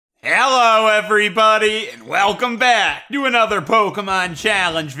Hello everybody, and welcome back to another Pokemon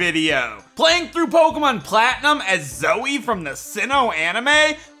Challenge video. Playing through Pokemon Platinum as Zoe from the Sinnoh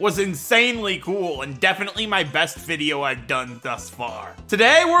anime was insanely cool and definitely my best video I've done thus far.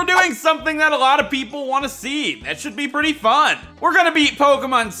 Today we're doing something that a lot of people want to see. That should be pretty fun. We're gonna beat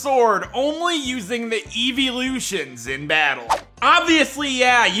Pokemon Sword only using the Eeveelutions in battle. Obviously,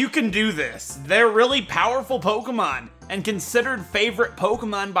 yeah, you can do this. They're really powerful Pokemon and considered favorite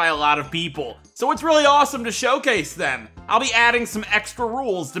Pokemon by a lot of people. So it's really awesome to showcase them. I'll be adding some extra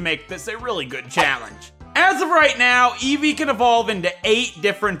rules to make this a really good challenge. As of right now, Eevee can evolve into 8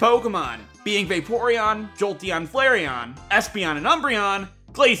 different Pokemon, being Vaporeon, Jolteon, Flareon, Espeon and Umbreon,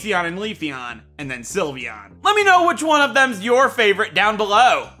 Glaceon and Leafeon, and then Sylveon. Let me know which one of them's your favorite down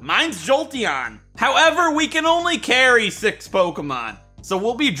below. Mine's Jolteon. However, we can only carry 6 Pokemon, so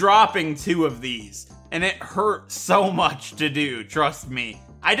we'll be dropping 2 of these. And it hurt so much to do, trust me.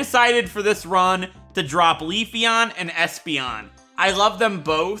 I decided for this run to drop Leafeon and Espeon. I love them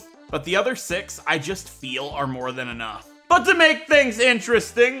both, but the other 6 I just feel are more than enough. But to make things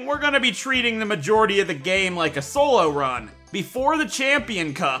interesting, we're gonna be treating the majority of the game like a solo run. Before the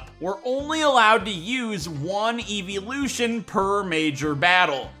Champion Cup, we're only allowed to use 1 Eeveelution per major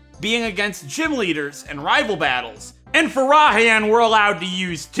battle, being against gym leaders and rival battles. And for Rahan, we're allowed to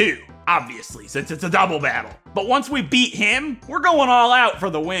use 2. Obviously, since it's a double battle. But once we beat him, we're going all out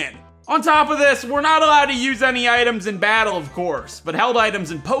for the win. On top of this, we're not allowed to use any items in battle, of course, but held items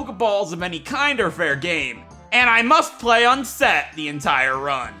and Pokeballs of any kind are fair game. And I must play unset the entire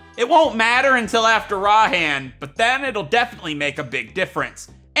run. It won't matter until after Rahan, but then it'll definitely make a big difference.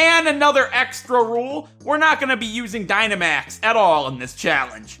 And another extra rule, we're not going to be using DYNAMAX at all in this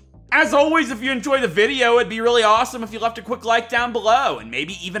challenge. As always, if you enjoyed the video, it'd be really awesome if you left a quick like down below, and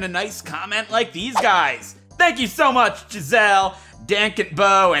maybe even a nice comment like these guys. Thank you so much, Giselle,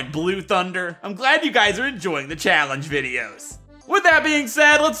 Danketbo, and Blue Thunder. I'm glad you guys are enjoying the challenge videos. With that being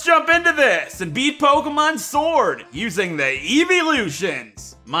said, let's jump into this and beat Pokemon Sword using the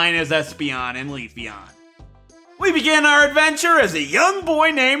Eeveelutions. Mine is Espeon and Leafeon. We begin our adventure as a young boy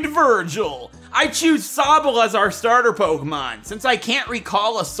named Virgil. I choose Sobble as our starter Pokemon, since I can't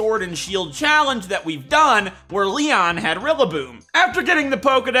recall a Sword and Shield challenge that we've done where Leon had Rillaboom. After getting the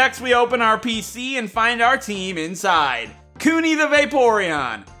Pokedex, we open our PC and find our team inside. Kuni the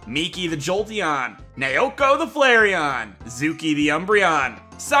Vaporeon, Miki the Jolteon, Naoko the Flareon, Zuki the Umbreon,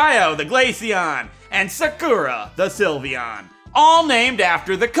 Sayo the Glaceon, and Sakura the Sylveon. All named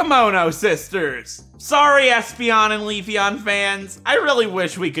after the Kimono sisters. Sorry, Espeon and Leafeon fans, I really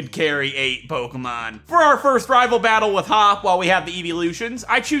wish we could carry 8 Pokemon. For our first rival battle with Hop while we have the Eeveelutions,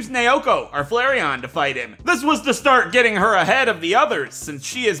 I choose Naoko, our Flareon, to fight him. This was to start getting her ahead of the others, since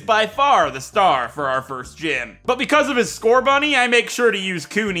she is by far the star for our first gym. But because of his score bunny, I make sure to use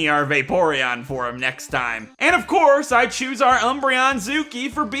Kuni, our Vaporeon, for him next time. And of course, I choose our Umbreon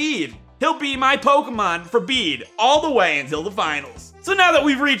Zuki for Bead. He'll be my Pokemon for Bead all the way until the finals. So now that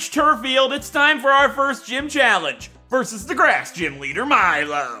we've reached Turffield, it's time for our first gym challenge versus the grass gym leader,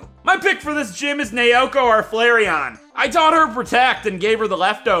 Milo. My pick for this gym is Naoko, our Flareon. I taught her Protect and gave her the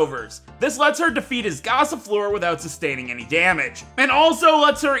leftovers. This lets her defeat his Gossifleur without sustaining any damage. And also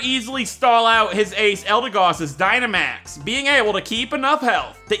lets her easily stall out his ace Eldegoss's Dynamax, being able to keep enough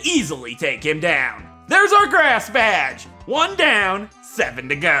health to easily take him down. There's our grass badge. 1 down, 7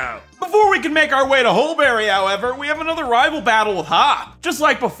 to go. Before we can make our way to Hulberry, however, we have another rival battle with Hop. Just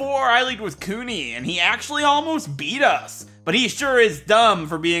like before, I lead with Kuni, and he actually almost beat us. But he sure is dumb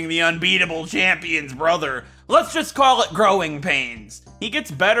for being the unbeatable champion's brother. Let's just call it growing pains. He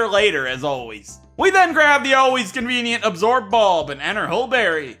gets better later, as always. We then grab the always convenient Absorb Bulb and enter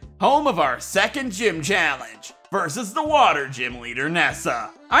Hulberry, home of our second gym challenge, versus the water gym leader,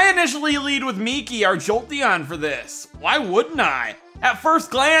 Nessa. I initially lead with Miki, our Jolteon, for this. Why wouldn't I? At first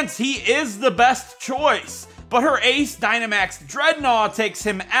glance, he is the best choice, but her ace Dynamax Dreadnought takes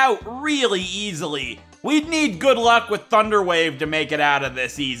him out really easily. We'd need good luck with Thunder Wave to make it out of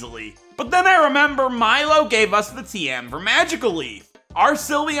this easily. But then I remember Milo gave us the TM for Magical Leaf. Our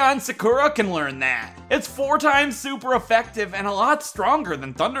Sylveon Sakura can learn that. It's 4 times super effective and a lot stronger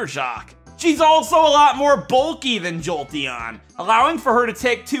than Thundershock. She's also a lot more bulky than Jolteon, allowing for her to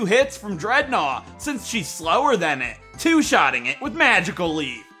take 2 hits from Dreadnought since she's slower than it, 2-shotting it with Magical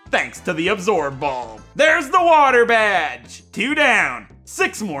Leaf, thanks to the Absorb Bulb. There's the water badge! 2 down,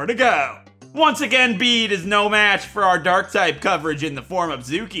 6 more to go. Once again, Bead is no match for our Dark-type coverage in the form of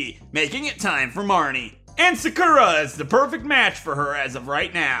Zuki, making it time for Marnie. And Sakura is the perfect match for her as of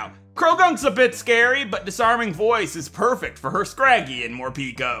right now. Croagunk's a bit scary, but Disarming Voice is perfect for her Scraggy and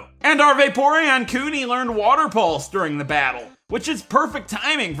Morpeko. And our Vaporeon Kuni learned Water Pulse during the battle, which is perfect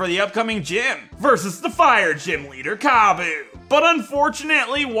timing for the upcoming gym, versus the Fire Gym Leader, Kabu. But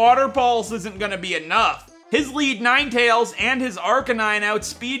unfortunately, Water Pulse isn't gonna be enough. His lead Ninetales and his Arcanine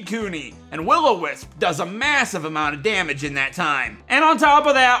outspeed Kuni, and Will-O-Wisp does a massive amount of damage in that time. And on top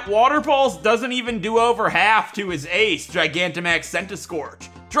of that, Water Pulse doesn't even do over half to his ace, Gigantamax Centiskorch,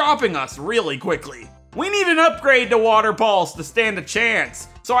 dropping us really quickly. We need an upgrade to Water Pulse to stand a chance,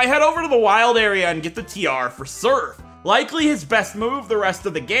 so I head over to the wild area and get the TR for Surf, likely his best move the rest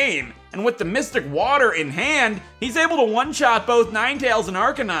of the game, and with the Mystic Water in hand, he's able to one-shot both Ninetales and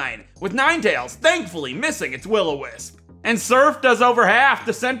Arcanine, with Ninetales thankfully missing its Will-O-Wisp. And Surf does over half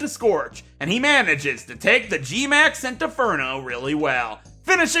to Centiskorch, and he manages to take the G-Max Centiferno really well,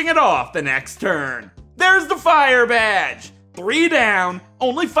 finishing it off the next turn. There's the Fire Badge! 3 down,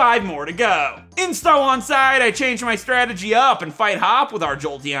 only 5 more to go. Insto on side, I change my strategy up and fight Hop with our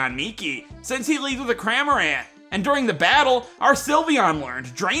Jolteon Miki, since he leads with a Cramorant. And during the battle, our Sylveon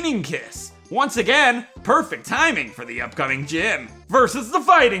learned Draining Kiss. Once again, perfect timing for the upcoming gym, versus the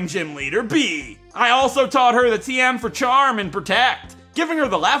Fighting Gym Leader, B. I also taught her the TM for Charm and Protect, giving her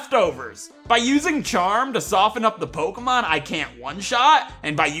the leftovers. By using Charm to soften up the Pokemon I can't one-shot,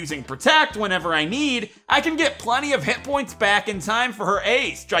 and by using Protect whenever I need, I can get plenty of hit points back in time for her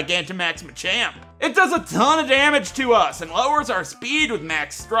ace, Gigantamax Machamp. It does a ton of damage to us and lowers our speed with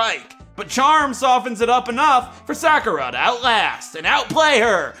Max Strike. But Charm softens it up enough for Sakura to outlast and outplay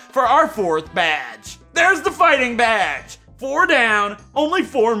her for our 4th badge. There's the Fighting Badge! 4 down, only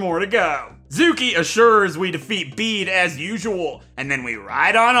 4 more to go. Zuki assures we defeat Bede as usual, and then we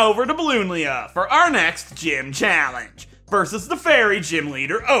ride on over to Bloomlia for our next gym challenge, versus the Fairy Gym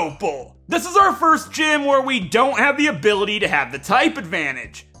Leader, Opal. This is our first gym where we don't have the ability to have the type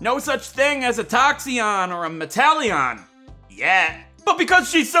advantage. No such thing as a Toxeon or a Metallion. Yet. But because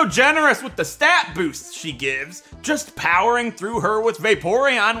she's so generous with the stat boosts she gives, just powering through her with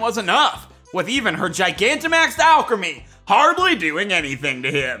Vaporeon was enough, with even her Gigantamax Alchemy hardly doing anything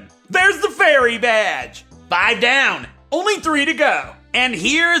to him. There's the Fairy Badge! 5 down, only 3 to go. And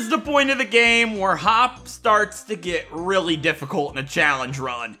here's the point of the game where Hop starts to get really difficult in a challenge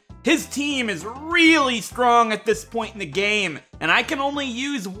run. His team is really strong at this point in the game, and I can only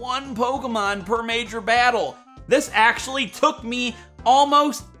use 1 Pokemon per major battle. This actually took me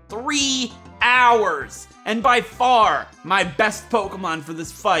almost 3 hours, and by far, my best Pokemon for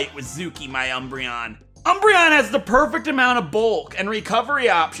this fight was Zuki, my Umbreon. Umbreon has the perfect amount of bulk and recovery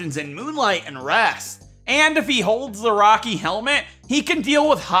options in Moonlight and Rest, and if he holds the Rocky Helmet, he can deal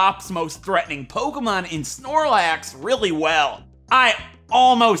with Hop's most threatening Pokemon in Snorlax really well. I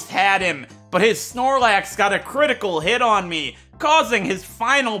almost had him, but his Snorlax got a critical hit on me, causing his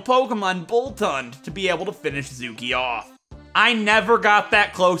final Pokemon Boltund to be able to finish Zuki off. I never got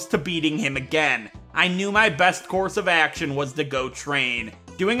that close to beating him again. I knew my best course of action was to go train,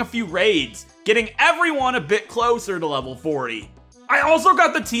 doing a few raids, getting everyone a bit closer to level 40. I also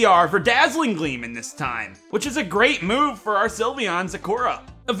got the TR for Dazzling Gleam in this time, which is a great move for our Sylveon Sakura.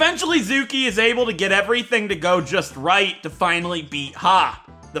 Eventually Zuki is able to get everything to go just right to finally beat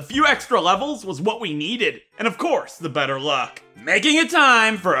Hop. The few extra levels was what we needed, and of course, the better luck. Making it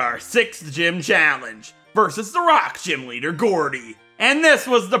time for our 6th gym challenge, versus the Rock Gym Leader, Gordy. And this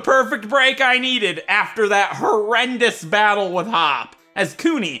was the perfect break I needed after that horrendous battle with Hop, as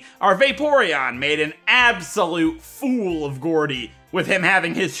Kuni, our Vaporeon, made an absolute fool of Gordy, with him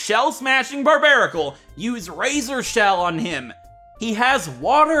having his shell-smashing Barbaracle use Razor Shell on him. He has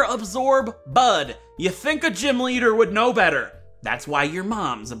Water Absorb Bud. You think a gym leader would know better. That's why your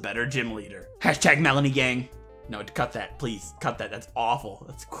mom's a better gym leader. Hashtag Melanie Gang. No, cut that, please. Cut that, that's awful.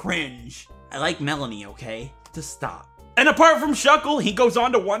 That's cringe. I like Melanie, okay? Just stop. And apart from Shuckle, he goes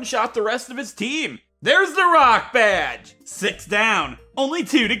on to one-shot the rest of his team. There's the Rock Badge! 6 down, only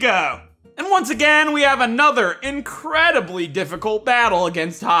 2 to go. And once again, we have another incredibly difficult battle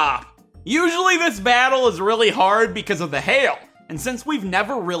against Hop. Usually this battle is really hard because of the hail, and since we've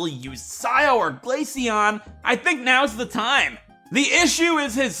never really used Sio or Glaceon, I think now's the time. The issue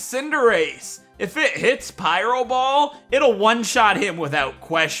is his Cinderace. If it hits Pyro Ball, it'll one-shot him without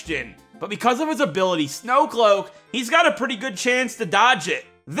question. But because of his ability Snow Cloak, he's got a pretty good chance to dodge it.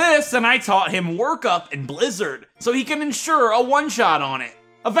 This, and I taught him Work Up and Blizzard, so he can ensure a one-shot on it.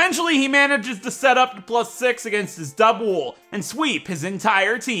 Eventually, he manages to set up to +6 against his Dubwool and sweep his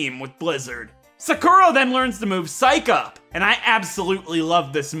entire team with Blizzard. Sakura then learns the move Psych Up, and I absolutely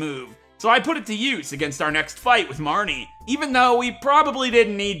love this move, so I put it to use against our next fight with Marnie, even though we probably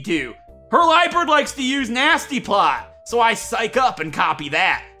didn't need to. Her Liepard likes to use Nasty Plot, so I Psych Up and copy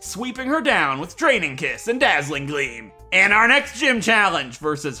that, sweeping her down with Draining Kiss and Dazzling Gleam. And our next gym challenge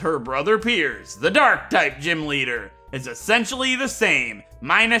versus her brother Piers, the Dark-type gym leader. is essentially the same,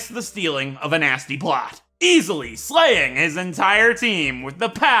 minus the stealing of a nasty plot, easily slaying his entire team with the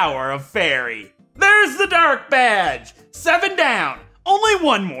power of Fairy. There's the Dark Badge! 7 down, only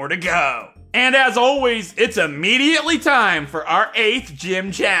 1 more to go. And as always, it's immediately time for our 8th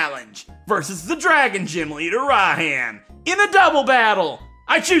gym challenge versus the Dragon Gym leader Rahan in a double battle.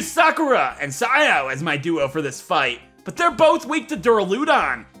 I choose Sakura and Sayo as my duo for this fight, but they're both weak to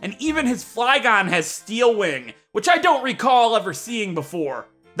Duraludon, and even his Flygon has Steel Wing, which I don't recall ever seeing before.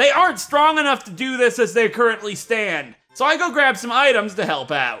 They aren't strong enough to do this as they currently stand, so I go grab some items to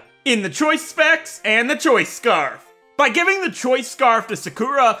help out. In the Choice Specs and the Choice Scarf. By giving the Choice Scarf to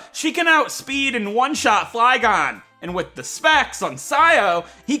Sakura, she can outspeed and one-shot Flygon, and with the Specs on Sayo,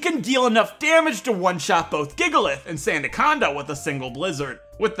 he can deal enough damage to one-shot both Gigalith and Sandaconda with a single Blizzard,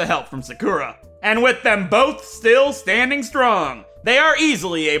 with the help from Sakura. And with them both still standing strong, they are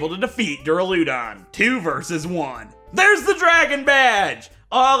easily able to defeat Duraludon, 2 versus 1. There's the Dragon Badge!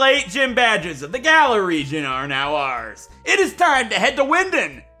 All 8 gym badges of the Galar region are now ours. It is time to head to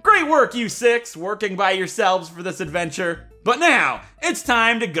Winden! Great work, you 6, working by yourselves for this adventure. But now, it's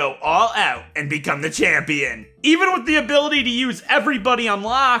time to go all out and become the champion. Even with the ability to use everybody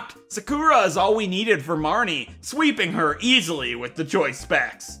unlocked, Sakura is all we needed for Marnie, sweeping her easily with the Choice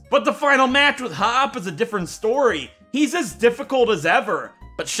Specs. But the final match with Hop is a different story. He's as difficult as ever.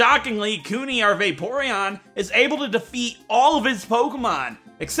 But shockingly, Kuni, our Vaporeon, is able to defeat all of his Pokemon,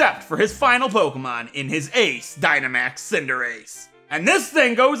 except for his final Pokemon in his ace, DYNAMAX Cinderace. And this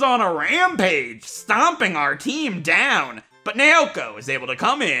thing goes on a rampage, stomping our team down, but Naoko is able to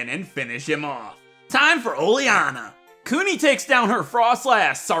come in and finish him off. Time for Oleana. Kuni takes down her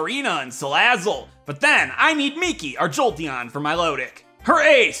Frostlass, Sarina, and Salazzle, but then I need Miki, our Jolteon, for my Lodic. Her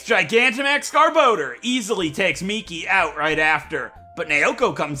ace, Gigantamax Garbodor, easily takes Miki out right after, but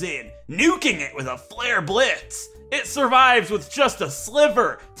Naoko comes in, nuking it with a Flare Blitz. It survives with just a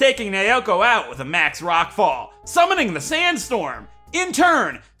sliver, taking Naoko out with a Max Rockfall, summoning the Sandstorm, in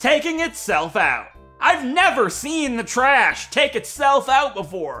turn, taking itself out. I've never seen the trash take itself out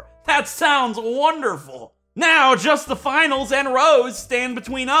before. That sounds wonderful. Now, just the finals and Rose stand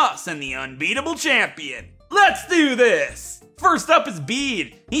between us and the unbeatable champion. Let's do this! First up is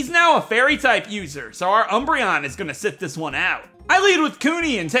Bede. He's now a Fairy-type user, so our Umbreon is gonna sit this one out. I lead with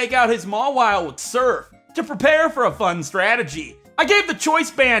Kuni and take out his Mawile with Surf, to prepare for a fun strategy. I gave the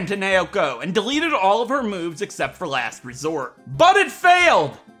Choice Band to Naoko and deleted all of her moves except for Last Resort. But it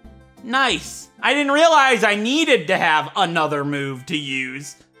failed! Nice. I didn't realize I needed to have another move to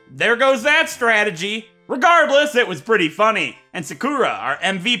use. There goes that strategy. Regardless, it was pretty funny, and Sakura, our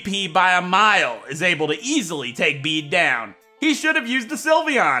MVP by a mile, is able to easily take Bede down. He should have used the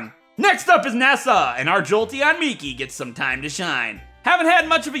Sylveon. Next up is Nessa, and our Jolteon Miki gets some time to shine. Haven't had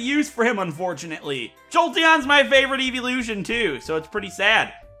much of a use for him, unfortunately. Jolteon's my favorite evolution too, so it's pretty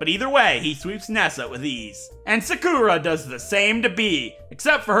sad. But either way, he sweeps Nessa with ease. And Sakura does the same to Bee,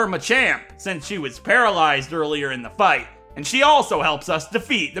 except for her Machamp, since she was paralyzed earlier in the fight. And she also helps us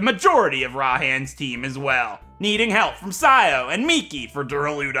defeat the majority of Rahan's team as well, needing help from Sayo and Miki for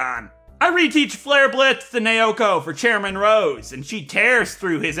Duraludon. I reteach Flare Blitz to Naoko for Chairman Rose, and she tears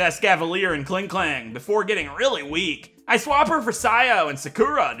through his Escavalier and Klinklang before getting really weak. I swap her for Sayo and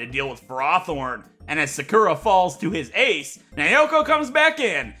Sakura to deal with Frothorn, and as Sakura falls to his ace, Naoko comes back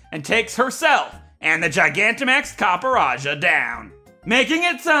in and takes herself and the Gigantamax Caparajah down. Making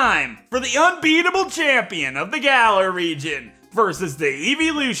it time for the unbeatable champion of the Galar region versus the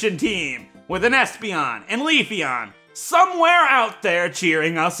Eeveelution team with an Espeon and Leafeon somewhere out there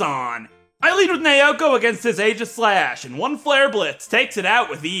cheering us on. I lead with Naoko against his Aegislash, and one Flare Blitz takes it out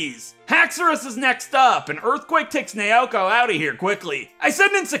with ease. Haxorus is next up, and Earthquake takes Naoko out of here quickly. I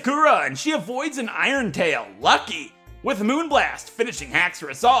send in Sakura, and she avoids an Iron Tail, lucky, with Moonblast finishing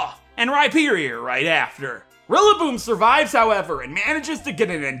Haxorus off, and Rhyperior right after. Rillaboom survives, however, and manages to get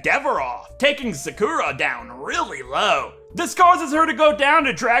an Endeavor off, taking Sakura down really low. This causes her to go down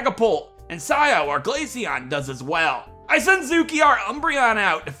to Dragapult, and Sayo, our Glaceon, does as well. I send Zuki, our Umbreon,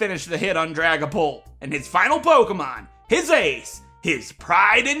 out to finish the hit on Dragapult, and his final Pokemon, his ace, his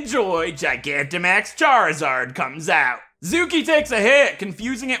pride and joy, Gigantamax Charizard, comes out. Zuki takes a hit,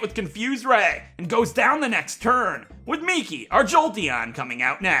 confusing it with Confuse Ray, and goes down the next turn, with Miki, our Jolteon, coming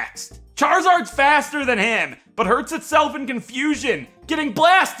out next. Charizard's faster than him, but hurts itself in confusion, getting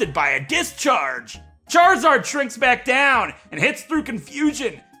blasted by a Discharge. Charizard shrinks back down and hits through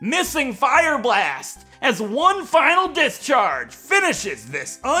confusion, missing Fire Blast, as one final Discharge finishes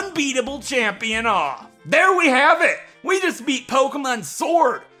this unbeatable champion off. There we have it! We just beat Pokemon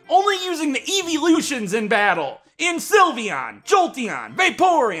Sword, only using the Eeveelutions in battle, in Sylveon, Jolteon,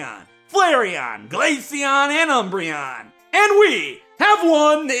 Vaporeon, Flareon, Glaceon, and Umbreon. And we have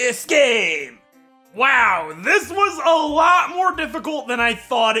won this game! Wow, this was a lot more difficult than I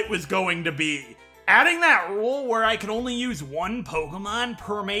thought it was going to be. Adding that rule where I could only use one Pokemon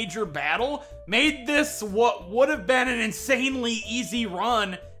per major battle made this what would have been an insanely easy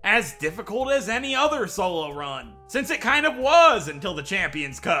run as difficult as any other solo run, since it kind of was until the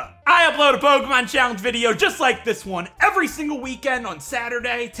Champions Cup. I upload a Pokemon Challenge video just like this one every single weekend on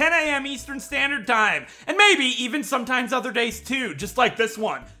Saturday, 10 AM Eastern Standard Time, and maybe even sometimes other days too, just like this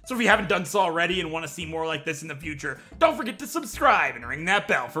one. So if you haven't done so already and want to see more like this in the future, don't forget to subscribe and ring that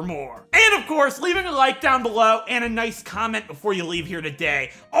bell for more. And of course, leaving a like down below and a nice comment before you leave here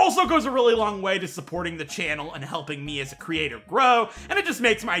today also goes a really long way to supporting the channel and helping me as a creator grow, and it just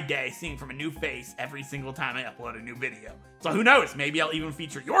makes my day seeing from a new face every single time I upload a new video. So who knows, maybe I'll even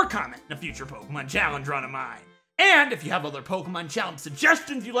feature your comment in a future Pokemon Challenge run of mine. And if you have other Pokemon Challenge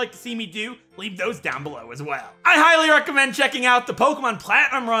suggestions you'd like to see me do, leave those down below as well. I highly recommend checking out the Pokemon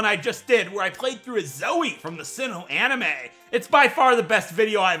Platinum run I just did, where I played through a Zoe from the Sinnoh anime. It's by far the best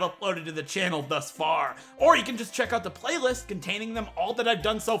video I've uploaded to the channel thus far. Or you can just check out the playlist containing them all that I've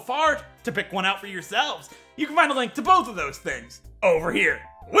done so far to pick one out for yourselves. You can find a link to both of those things over here.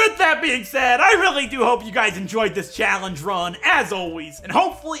 With that being said, I really do hope you guys enjoyed this challenge run, as always, and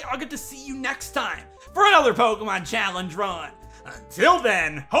hopefully I'll get to see you next time for another Pokemon Challenge run. Until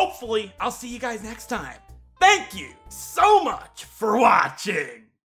then, hopefully I'll see you guys next time. Thank you so much for watching!